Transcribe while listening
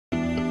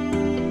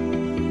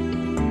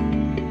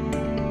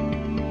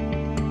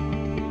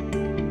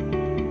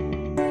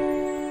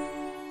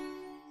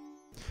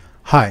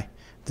Hi,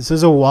 this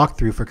is a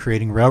walkthrough for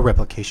creating row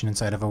replication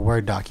inside of a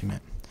Word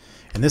document.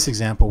 In this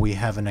example, we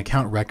have an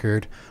account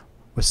record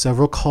with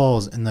several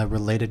calls in the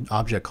related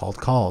object called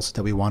calls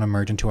that we want to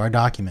merge into our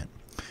document.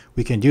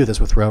 We can do this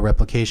with row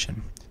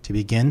replication. To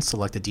begin,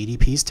 select the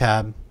DDPs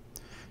tab,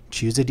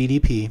 choose a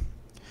DDP,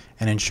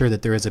 and ensure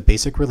that there is a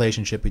basic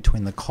relationship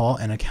between the call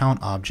and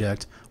account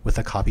object with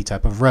a copy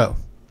type of row.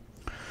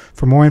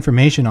 For more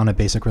information on a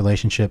basic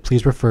relationship,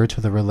 please refer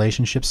to the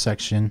Relationships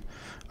section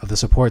of the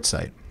support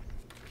site.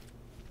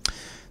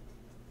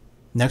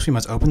 Next, we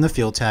must open the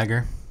field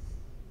tagger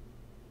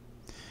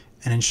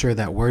and ensure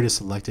that Word is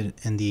selected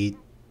in the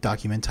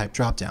document type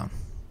dropdown.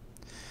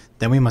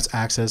 Then we must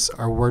access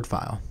our Word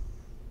file.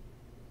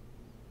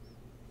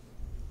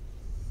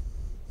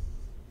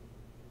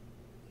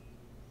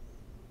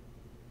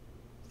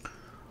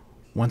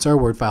 Once our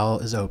Word file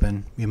is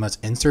open, we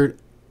must insert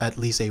at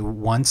least a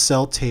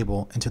one-cell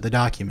table into the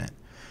document.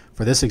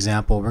 For this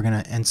example, we're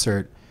going to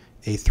insert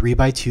a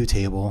 3x2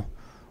 table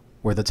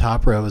where the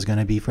top row is going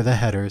to be for the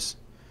headers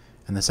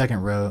and the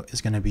second row is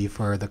going to be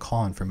for the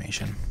call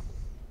information.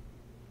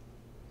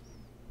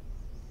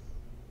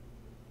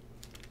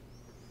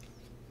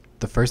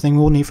 The first thing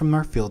we'll need from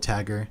our field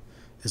tagger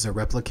is a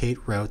replicate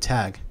row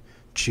tag.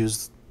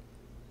 Choose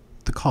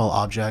the call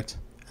object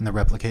and the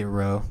replicate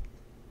row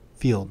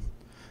field.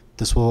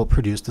 This will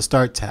produce the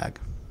start tag.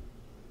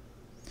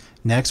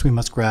 Next, we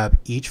must grab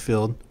each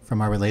field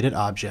from our related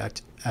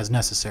object as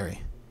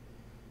necessary.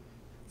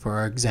 For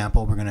our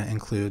example, we're going to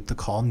include the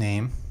call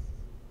name,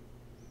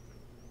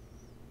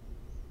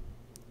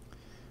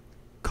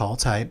 call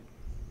type,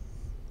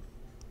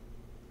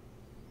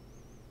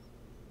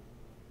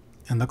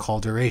 and the call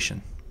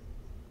duration.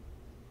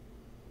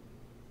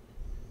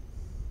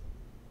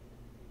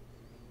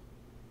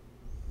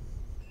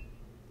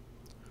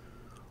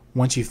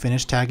 Once you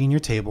finish tagging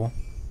your table,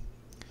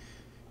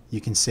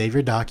 you can save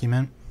your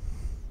document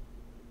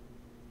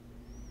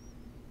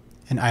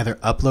and either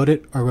upload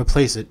it or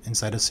replace it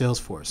inside of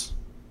Salesforce.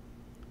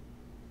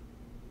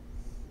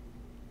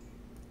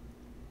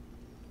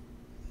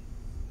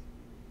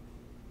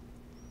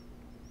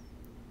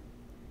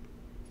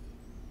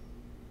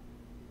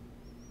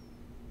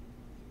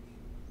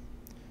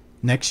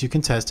 Next, you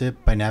can test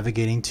it by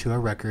navigating to a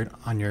record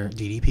on your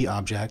DDP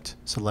object,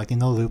 selecting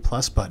the Loop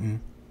Plus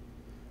button,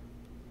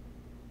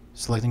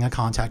 selecting a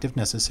contact if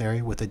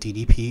necessary with a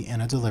DDP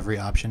and a delivery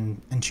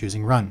option, and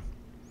choosing Run.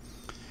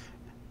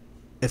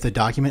 If the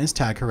document is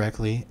tagged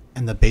correctly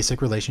and the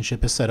basic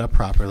relationship is set up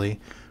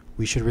properly,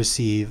 we should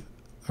receive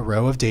a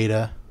row of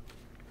data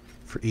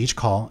for each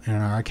call in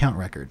our account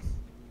record.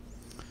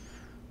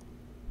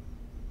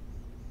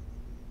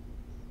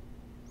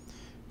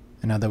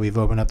 And now that we've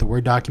opened up the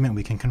Word document,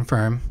 we can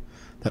confirm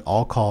that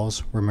all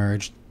calls were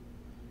merged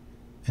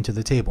into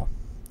the table.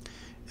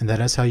 And that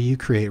is how you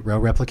create row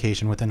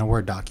replication within a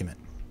Word document.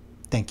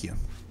 Thank you.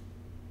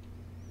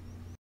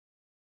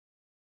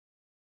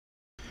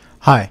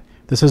 Hi,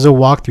 this is a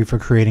walkthrough for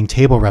creating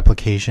table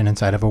replication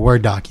inside of a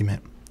Word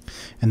document.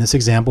 In this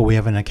example, we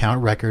have an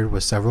account record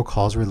with several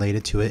calls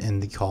related to it in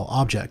the call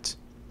object.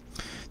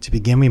 To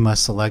begin, we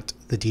must select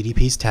the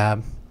DDPs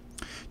tab,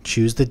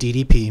 choose the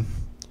DDP,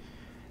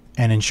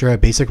 and ensure a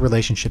basic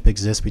relationship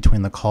exists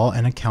between the call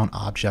and account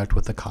object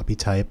with the copy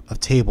type of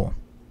table.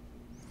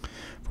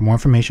 For more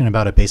information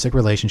about a basic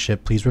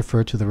relationship, please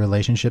refer to the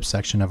Relationships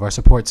section of our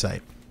support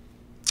site.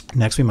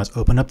 Next, we must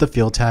open up the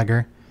field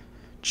tagger,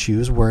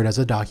 choose Word as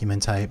a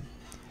document type,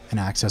 and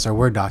access our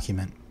Word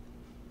document.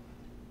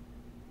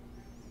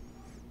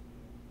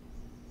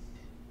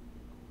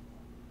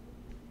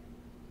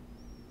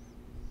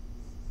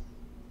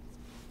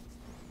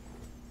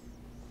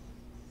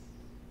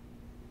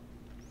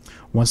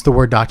 Once the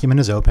Word document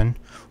is open,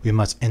 we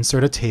must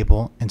insert a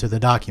table into the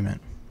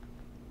document.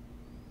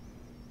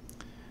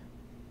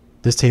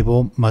 This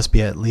table must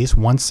be at least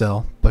one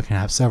cell, but can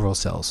have several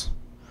cells.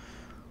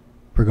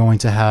 We're going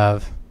to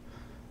have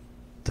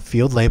the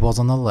field labels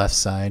on the left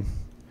side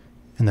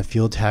and the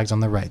field tags on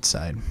the right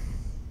side.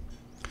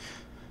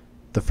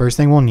 The first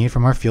thing we'll need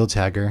from our field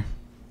tagger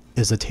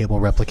is the table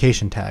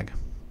replication tag.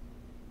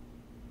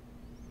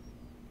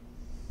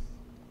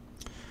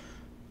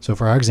 So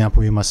for our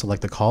example, we must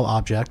select the call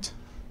object,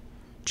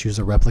 choose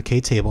a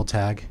replicate table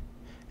tag,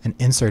 and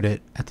insert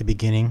it at the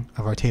beginning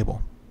of our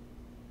table.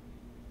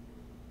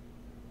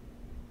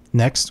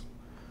 Next,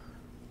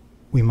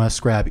 we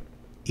must grab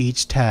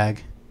each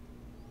tag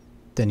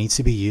that needs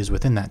to be used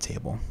within that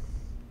table.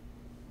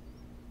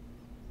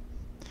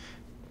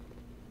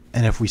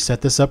 And if we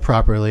set this up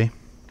properly,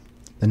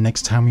 the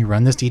next time we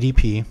run this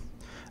DDP,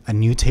 a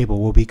new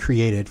table will be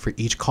created for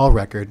each call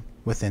record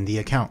within the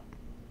account.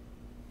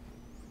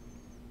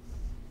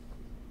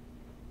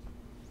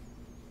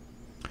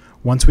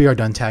 Once we are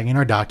done tagging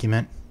our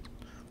document,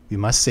 we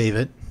must save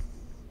it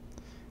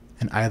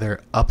and either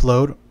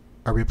upload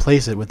or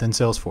replace it within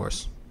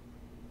Salesforce.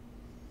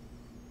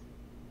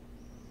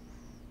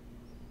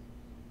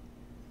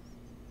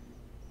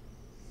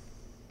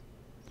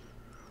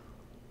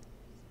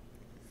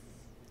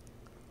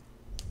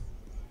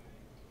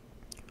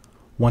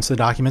 Once the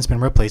document's been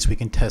replaced, we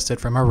can test it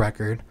from our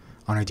record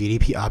on our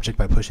DDP object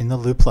by pushing the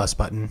loop plus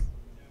button,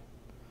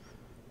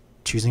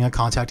 choosing a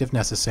contact if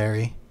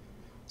necessary,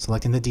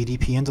 selecting the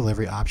DDP and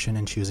delivery option,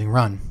 and choosing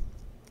Run.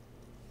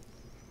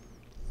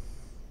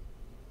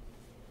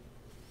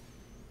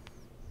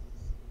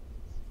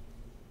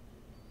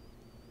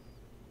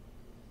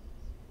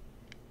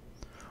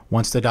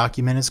 Once the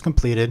document is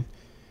completed,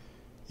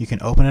 you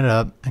can open it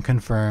up and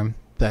confirm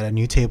that a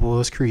new table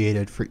was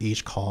created for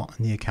each call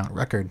in the account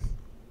record.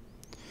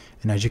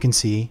 And as you can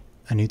see,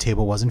 a new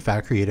table was in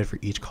fact created for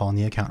each call in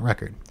the account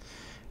record.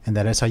 And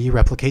that is how you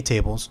replicate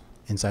tables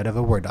inside of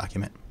a Word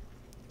document.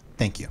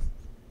 Thank you.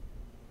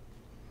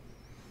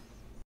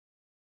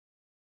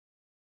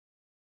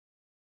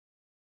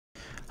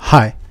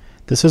 Hi,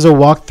 this is a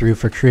walkthrough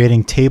for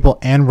creating table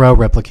and row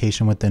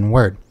replication within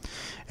Word.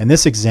 In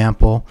this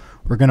example,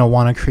 we're going to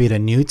want to create a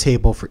new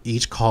table for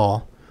each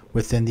call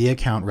within the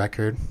account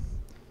record.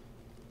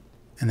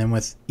 And then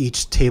with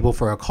each table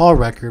for a call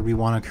record, we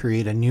want to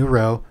create a new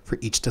row for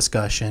each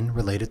discussion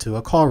related to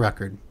a call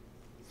record.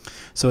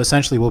 So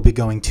essentially, we'll be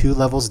going 2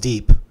 levels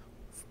deep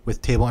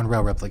with table and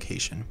row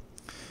replication.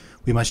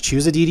 We must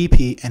choose a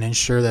DDP and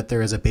ensure that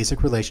there is a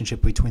basic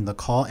relationship between the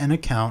call and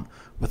account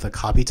with a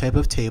copy type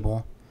of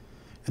table,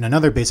 and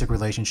another basic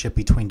relationship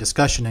between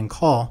discussion and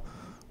call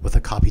with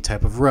a copy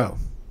type of row.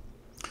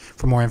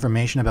 For more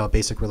information about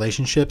basic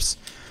relationships,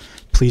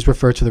 please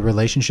refer to the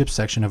relationships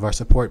section of our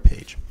support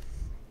page.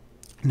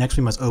 Next,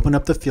 we must open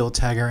up the field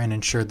tagger and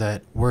ensure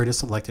that Word is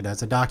selected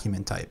as a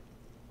document type.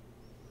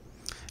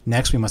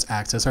 Next, we must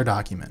access our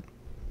document.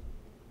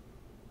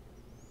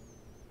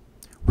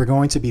 We're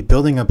going to be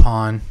building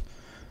upon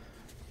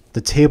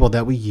the table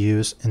that we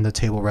use in the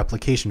table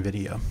replication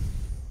video.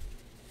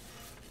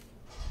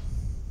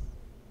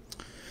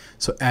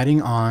 So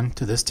adding on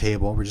to this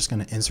table, we're just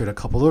going to insert a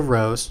couple of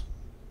rows,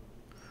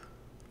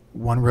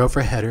 1 row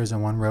for headers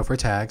and 1 row for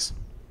tags.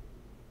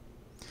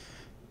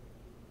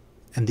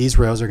 And these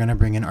rows are going to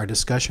bring in our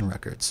discussion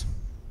records.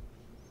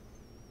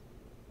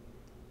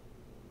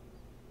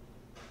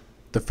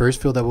 The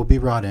first field that will be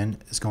brought in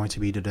is going to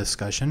be the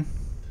discussion.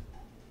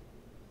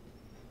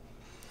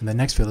 And the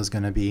next field is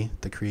going to be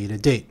the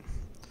created date,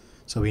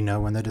 so we know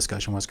when the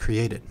discussion was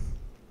created.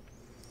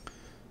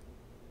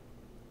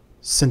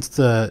 Since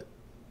the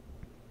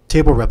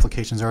table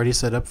replication is already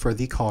set up for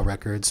the call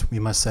records, we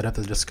must set up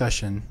the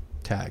discussion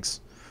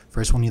tags.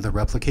 First, we'll need the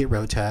replicate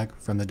row tag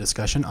from the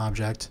discussion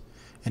object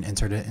and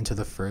insert it into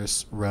the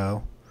first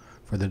row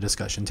for the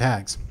discussion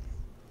tags.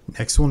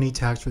 Next, we'll need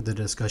tags for the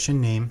discussion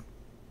name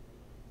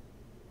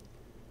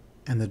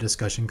and the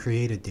discussion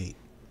created date.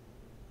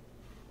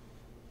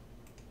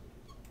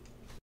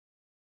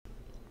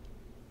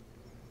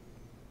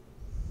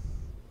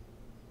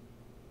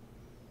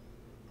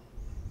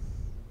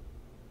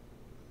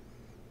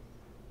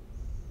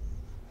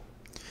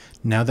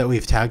 Now that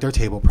we've tagged our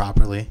table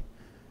properly,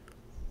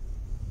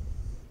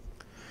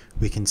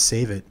 we can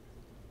save it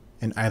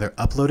and either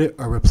upload it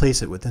or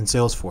replace it within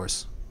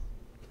Salesforce.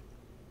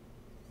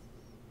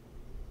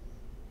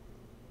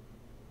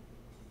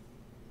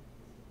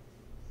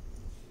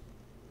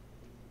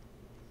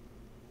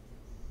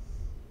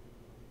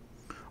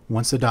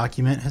 Once the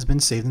document has been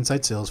saved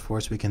inside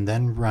Salesforce, we can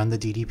then run the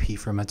DDP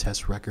from a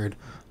test record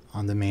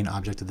on the main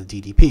object of the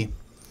DDP.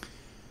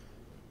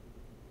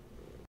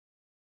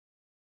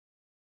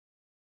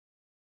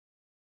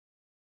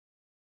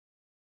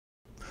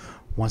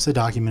 Once the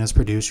document is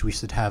produced, we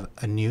should have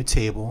a new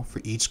table for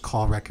each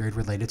call record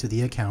related to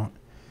the account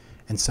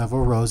and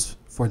several rows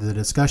for the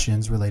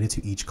discussions related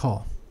to each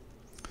call.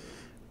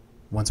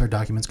 Once our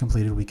document's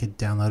completed, we could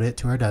download it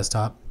to our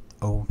desktop,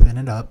 open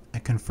it up,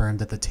 and confirm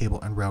that the table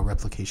and row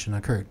replication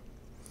occurred.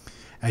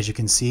 As you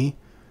can see,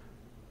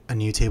 a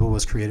new table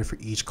was created for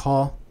each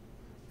call,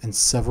 and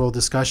several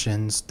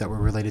discussions that were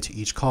related to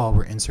each call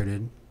were inserted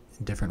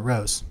in different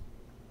rows.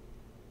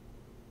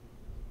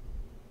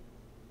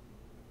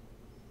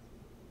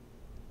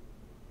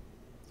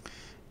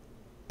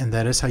 And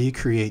that is how you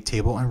create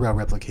table and row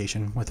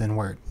replication within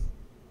Word.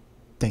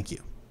 Thank you.